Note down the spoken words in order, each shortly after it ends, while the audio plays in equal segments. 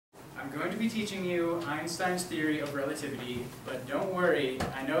I'm going to be teaching you Einstein's theory of relativity, but don't worry,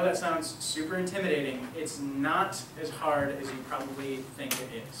 I know that sounds super intimidating. It's not as hard as you probably think it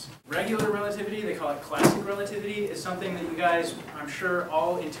is. Regular relativity, they call it classic relativity, is something that you guys, I'm sure,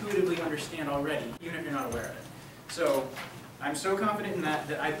 all intuitively understand already, even if you're not aware of it. So, I'm so confident in that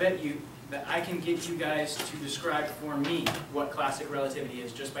I bet you that I can get you guys to describe for me what classic relativity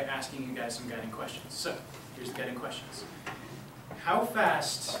is just by asking you guys some guiding questions. So, here's the guiding questions. How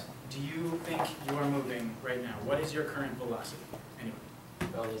fast do you think you are moving right now? What is your current velocity? Anyway.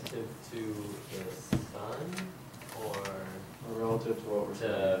 Relative to the sun, or relative to what we're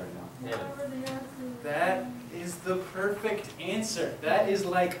saying right now? That is the perfect answer. That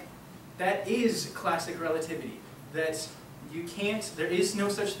is classic relativity. That you can't, there is no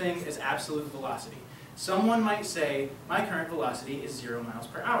such thing as absolute velocity. Someone might say, my current velocity is 0 miles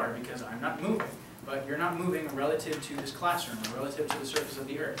per hour because I'm not moving. But you're not moving relative to this classroom or relative to the surface of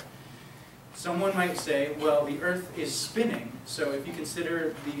the Earth. Someone might say, well, the Earth is spinning, so if you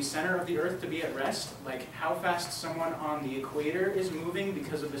consider the center of the Earth to be at rest, like how fast someone on the equator is moving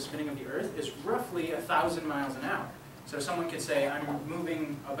because of the spinning of the Earth is roughly 1,000 miles an hour. So someone could say, I'm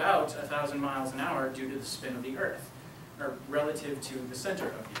moving about 1,000 miles an hour due to the spin of the Earth, or relative to the center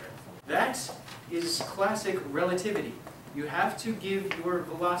of the Earth. That is classic relativity. You have to give your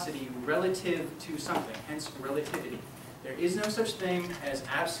velocity relative to something, hence relativity. There is no such thing as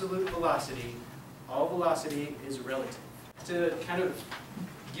absolute velocity. All velocity is relative. To kind of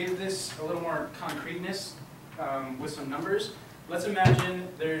give this a little more concreteness with some numbers, let's imagine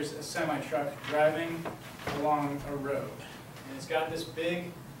there's a semi-truck driving along a road. And it's got this big,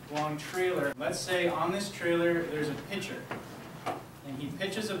 long trailer. Let's say on this trailer there's a pitcher. And he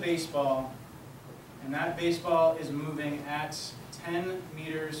pitches a baseball, and that baseball is moving at 10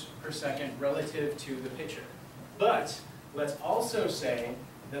 meters per second relative to the pitcher. But let's also say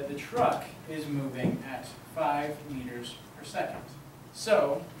that the truck is moving at 5 meters per second.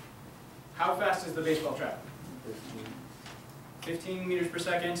 So, how fast is the baseball traveling? 15 meters per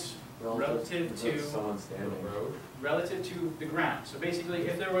second relative to the road. Relative to the ground. So basically,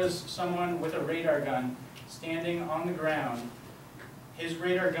 if there was someone with a radar gun standing on the ground, his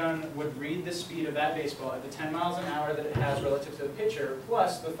radar gun would read the speed of that baseball at the 10 miles an hour that it has relative to the pitcher,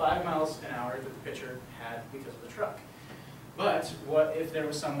 plus the 5 miles an hour that the pitcher had because of the truck. But what if there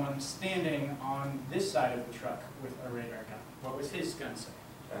was someone standing on this side of the truck with a radar gun? What would his gun say?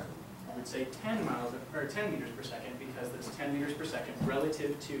 It would say 10 meters per second because that's 10 meters per second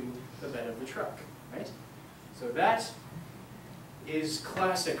relative to the bed of the truck, right? So that is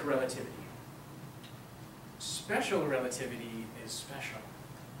classic relativity. Special relativity is special.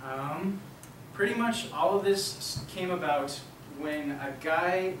 Pretty much all of this came about when a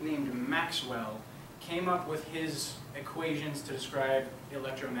guy named Maxwell came up with his equations to describe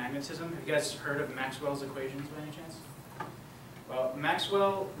electromagnetism. Have you guys heard of Maxwell's equations by any chance? Well,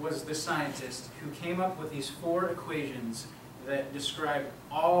 Maxwell was the scientist who came up with these 4 equations that describe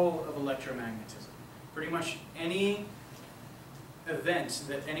all of electromagnetism. Pretty much any event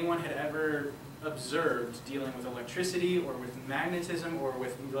that anyone had ever observed dealing with electricity or with magnetism or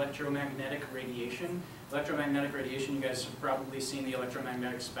with electromagnetic radiation. Electromagnetic radiation, you guys have probably seen the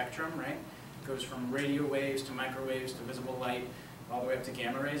electromagnetic spectrum, right? It goes from radio waves to microwaves to visible light, all the way up to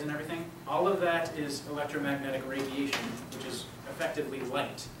gamma rays and everything. All of that is electromagnetic radiation, which is effectively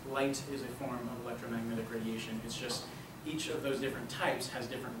light. Light is a form of electromagnetic radiation. It's just each of those different types has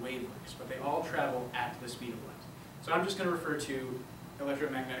different wavelengths, but they all travel at the speed of light. So I'm just going to refer to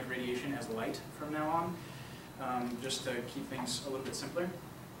electromagnetic radiation as light from now on, just to keep things a little bit simpler.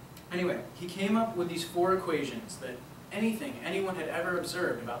 Anyway, he came up with these 4 equations that anything anyone had ever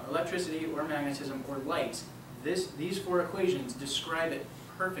observed about electricity or magnetism or light, these 4 equations describe it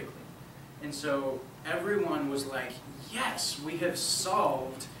perfectly. And so everyone was like, yes, we have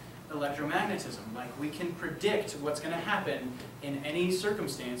solved electromagnetism. Like, we can predict what's going to happen in any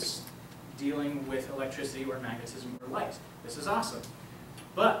circumstance dealing with electricity or magnetism or light. This is awesome.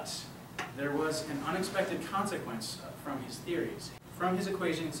 But there was an unexpected consequence from his theories. From his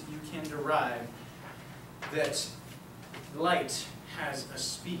equations, you can derive that light has a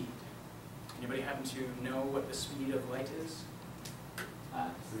speed. Anybody happen to know what the speed of light is?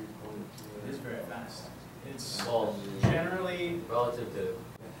 It is very fast. It's generally relative to.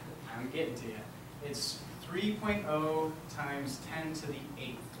 I'm getting to you. It's 3.0 times 10 to the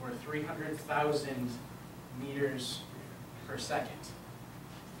 8th, or 300,000 meters per second.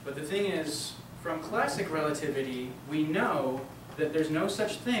 But the thing is, from classic relativity, we know that there's no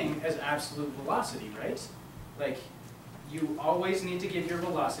such thing as absolute velocity, right? Like, you always need to give your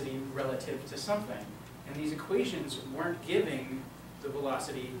velocity relative to something. And these equations weren't giving the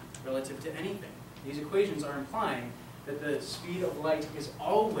velocity relative to anything. These equations are implying that the speed of light is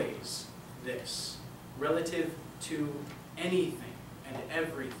always this, relative to anything and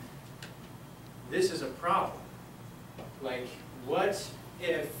everything. This is a problem. Like, what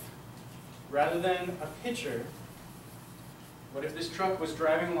if, rather than a pitcher, what if this truck was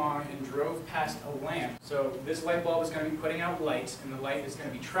driving along and drove past a lamp? So this light bulb is going to be putting out light, and the light is going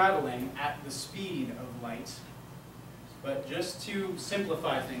to be traveling at the speed of light. But just to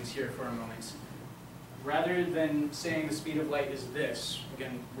simplify things here for a moment, rather than saying the speed of light is this,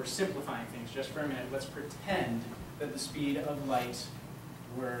 again, we're simplifying things just for a minute. Let's pretend that the speed of light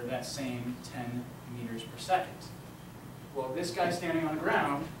were that same 10 meters per second. Well, this guy standing on the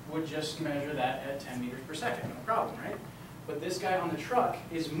ground would just measure that at 10 meters per second, no problem, right? But this guy on the truck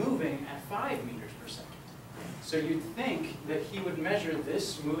is moving at 5 meters per second. So you'd think that he would measure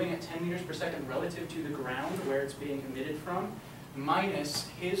this moving at 10 meters per second relative to the ground where it's being emitted from, minus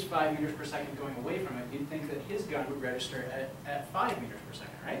his 5 meters per second going away from it. You'd think that his gun would register at 5 meters per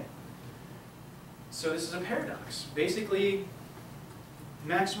second, right? So this is a paradox. Basically,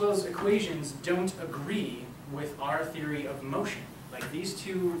 Maxwell's equations don't agree with our theory of motion. Like, these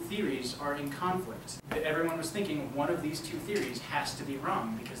two theories are in conflict. Everyone was thinking one of these two theories has to be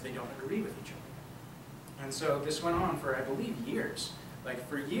wrong because they don't agree with each other. And so this went on for, I believe, years. Like,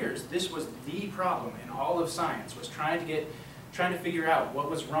 for years, this was the problem in all of science, was trying to figure out what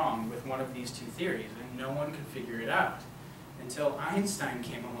was wrong with one of these two theories, and no one could figure it out. Until Einstein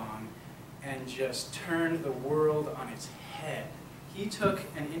came along and just turned the world on its head. He took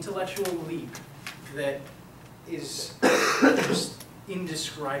an intellectual leap that is just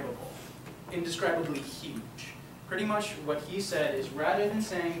indescribably huge. Pretty much what he said is, rather than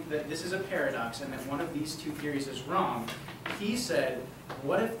saying that this is a paradox and that one of these two theories is wrong, he said,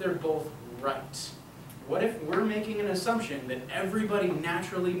 what if they're both right? What if we're making an assumption that everybody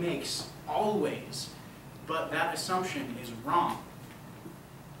naturally makes always, but that assumption is wrong?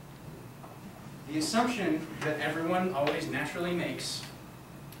 The assumption that everyone always naturally makes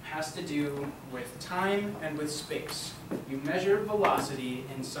has to do with time and with space. You measure velocity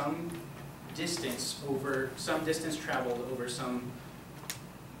in some distance traveled over some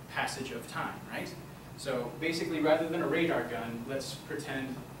passage of time, right? So basically, rather than a radar gun, let's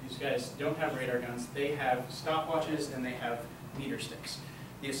pretend these guys don't have radar guns. They have stopwatches and they have meter sticks.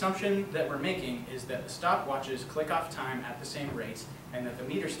 The assumption that we're making is that the stopwatches click off time at the same rate and that the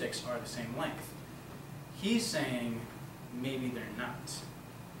meter sticks are the same length. He's saying maybe they're not.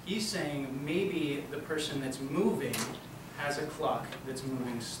 He's saying maybe the person that's moving has a clock that's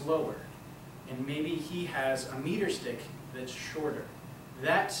moving slower, and maybe he has a meter stick that's shorter.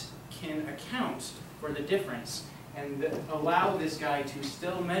 That can account for the difference and allow this guy to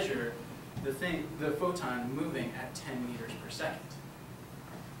still measure the photon moving at 10 meters per second.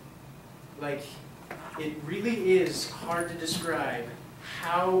 Like, it really is hard to describe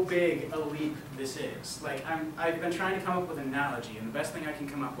how big a leap this is. Like, I've been trying to come up with an analogy, and the best thing I can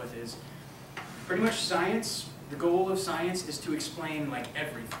come up with is pretty much science. The goal of science is to explain, like,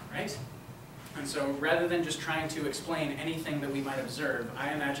 everything, right? And so rather than just trying to explain anything that we might observe,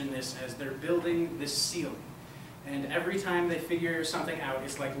 I imagine this as they're building this ceiling. And every time they figure something out,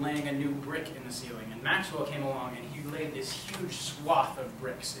 it's like laying a new brick in the ceiling. And Maxwell came along and he laid this huge swath of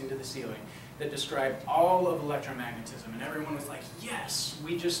bricks into the ceiling that described all of electromagnetism. And everyone was like, yes,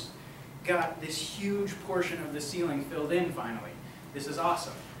 we just got this huge portion of the ceiling filled in finally. This is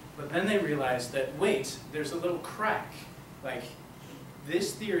awesome. But then they realized that, wait, there's a little crack. Like,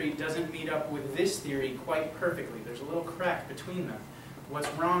 this theory doesn't meet up with this theory quite perfectly. There's a little crack between them. What's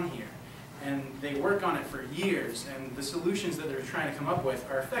wrong here? And they work on it for years, and the solutions that they're trying to come up with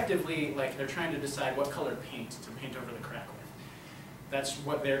are effectively like they're trying to decide what color paint to paint over the crack with. That's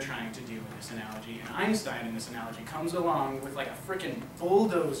what they're trying to do in this analogy. And Einstein, in this analogy, comes along with like a frickin'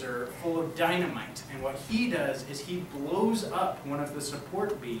 bulldozer full of dynamite. And what he does is he blows up one of the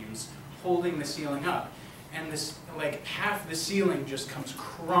support beams holding the ceiling up. And this, like, half the ceiling just comes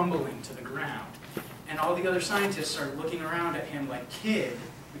crumbling to the ground. And all the other scientists are looking around at him like, kid,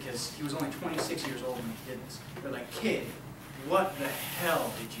 because he was only 26 years old when he did this. They're like, kid, what the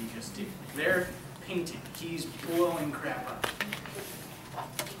hell did you just do? They're painting. He's blowing crap up.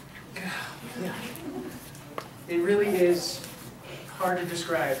 Yeah. It really is hard to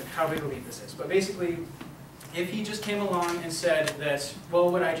describe how big a leap this is. But basically, if he just came along and said that,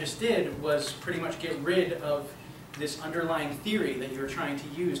 well, what I just did was pretty much get rid of this underlying theory that you were trying to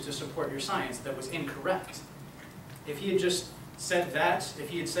use to support your science that was incorrect. If he had just said that, if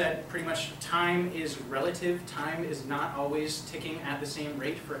he had said pretty much time is relative, time is not always ticking at the same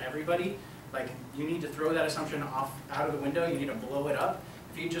rate for everybody, Like, you need to throw that assumption out of the window, you need to blow it up.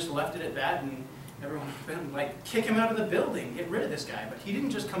 If you just left it at that and everyone would have been like, kick him out of the building, get rid of this guy. But he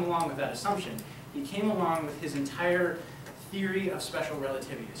didn't just come along with that assumption. He came along with his entire theory of special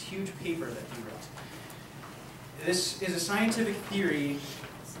relativity, this huge paper that he wrote. This is a scientific theory,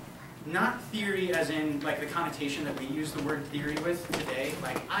 not theory as in like the connotation that we use the word theory with today,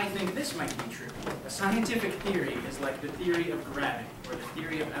 like I think this might be true. A scientific theory is like the theory of gravity or the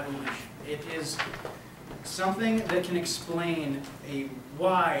theory of evolution. It is something that can explain a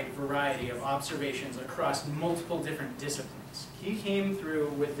wide variety of observations across multiple different disciplines. He came through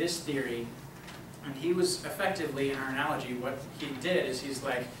with this theory, and he was effectively, in our analogy, what he did is he's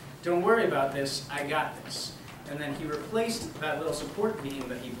like, don't worry about this, I got this. And then he replaced that little support beam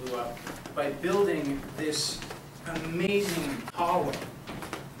that he blew up by building this amazing hallway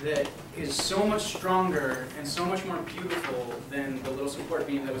that is so much stronger and so much more beautiful than the little support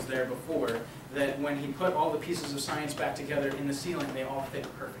beam that was there before, that when he put all the pieces of science back together in the ceiling, they all fit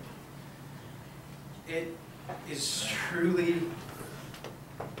perfectly. It is truly,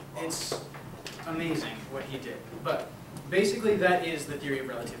 it's amazing what he did. But basically that is the theory of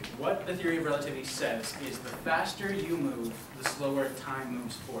relativity. What the theory of relativity says is the faster you move, the slower time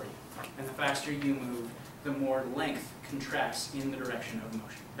moves for you. And the faster you move, the more length contracts in the direction of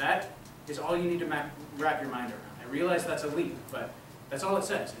motion. That is all you need to wrap your mind around. I realize that's a leap, but that's all it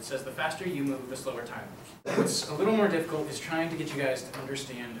says. It says the faster you move, the slower time moves. What's a little more difficult is trying to get you guys to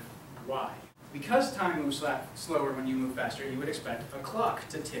understand why. Because time moves slower when you move faster, you would expect a clock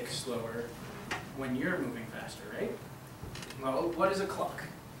to tick slower when you're moving faster, right? Well, what is a clock?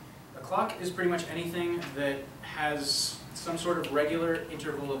 A clock is pretty much anything that has some sort of regular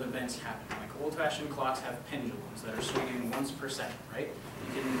interval of events happening. Like old-fashioned clocks have pendulums that are swinging once per second, right?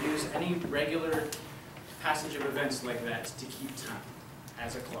 You can use any regular passage of events like that to keep time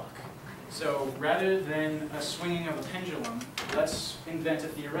as a clock. So rather than a swinging of a pendulum, let's invent a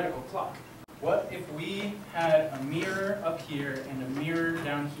theoretical clock. What if we had a mirror up here and a mirror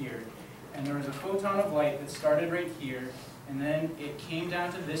down here, and there was a photon of light that started right here, and then it came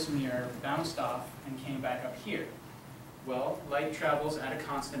down to this mirror, bounced off, and came back up here? Well, light travels at a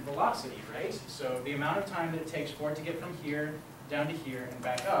constant velocity, right? So the amount of time that it takes for it to get from here down to here and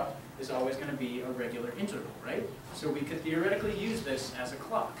back up is always going to be a regular interval, right? So we could theoretically use this as a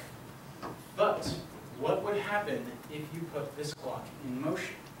clock. But what would happen if you put this clock in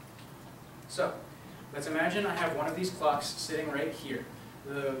motion? So let's imagine I have one of these clocks sitting right here.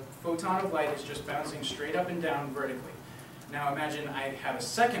 The photon of light is just bouncing straight up and down vertically. Now imagine I have a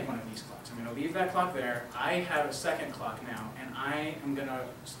second one of these clocks. I'm going to leave that clock there. I have a second clock now, and I am going to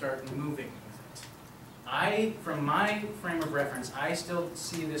start moving with it. From my frame of reference, I still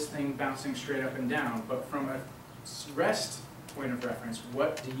see this thing bouncing straight up and down, but from a rest point of reference,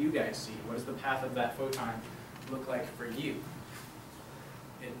 what do you guys see? What does the path of that photon look like for you?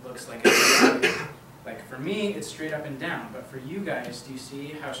 It looks like like for me, it's straight up and down, but for you guys, do you see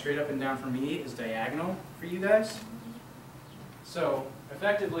how straight up and down for me is diagonal for you guys? So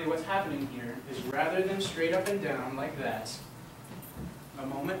effectively what's happening here is rather than straight up and down like that, a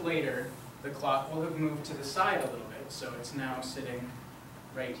moment later, the clock will have moved to the side a little bit, so it's now sitting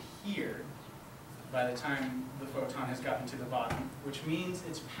right here by the time the photon has gotten to the bottom, which means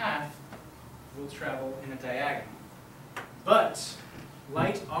its path will travel in a diagonal. But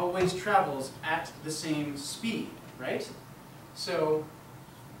light always travels at the same speed, right? So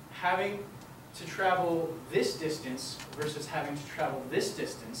having to travel this distance versus having to travel this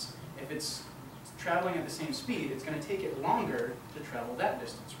distance, if it's traveling at the same speed, it's going to take it longer to travel that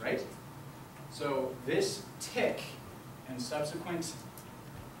distance, right? So this tick and subsequent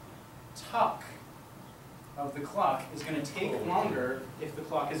talk of the clock is going to take longer if the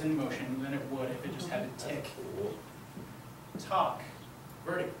clock is in motion than it would if it just had to tick, talk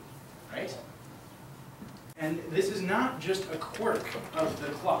vertically, right? And this is not just a quirk of the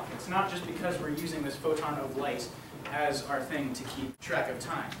clock. It's not just because we're using this photon of light as our thing to keep track of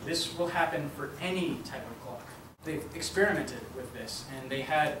time. This will happen for any type of clock. They've experimented with this, and they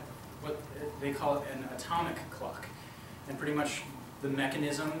had what they call it an atomic clock. And pretty much the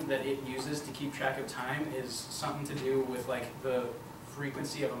mechanism that it uses to keep track of time is something to do with like the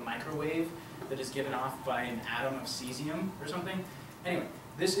frequency of a microwave that is given off by an atom of cesium or something. Anyway,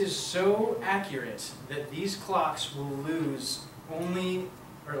 this is so accurate that these clocks will lose only,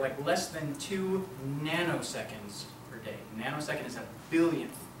 or like less than 2 nanoseconds per day. Nanosecond is a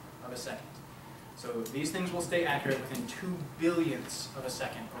billionth of a second. So these things will stay accurate within 2 billionths of a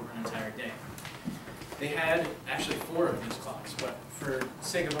second over an entire day. They had actually 4 of these clocks, but for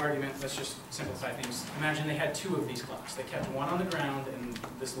sake of argument, let's just simplify things. Imagine they had 2 of these clocks. They kept one on the ground, and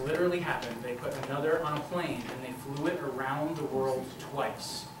this literally happened. They put another on a plane, and they flew it around the world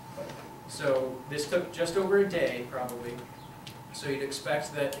twice. So this took just over a day, probably. So you'd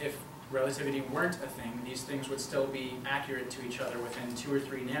expect that if relativity weren't a thing, these things would still be accurate to each other within 2 or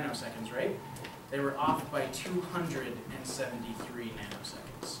 3 nanoseconds, right? They were off by 273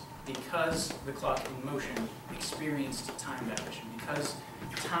 nanoseconds because the clock in motion experienced time dilation, because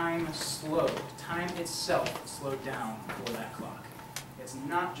time slowed, time itself slowed down for that clock. It's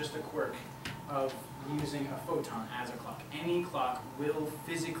not just a quirk of using a photon as a clock. Any clock will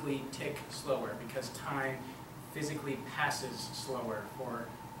physically tick slower because time physically passes slower for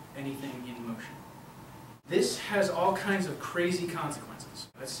anything in motion. This has all kinds of crazy consequences.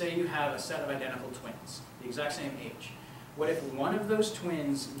 Let's say you have a set of identical twins, the exact same age. What if one of those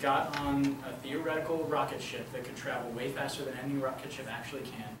twins got on a theoretical rocket ship that could travel way faster than any rocket ship actually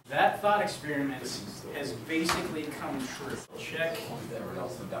can? That thought experiment has basically come true. Check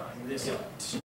this out.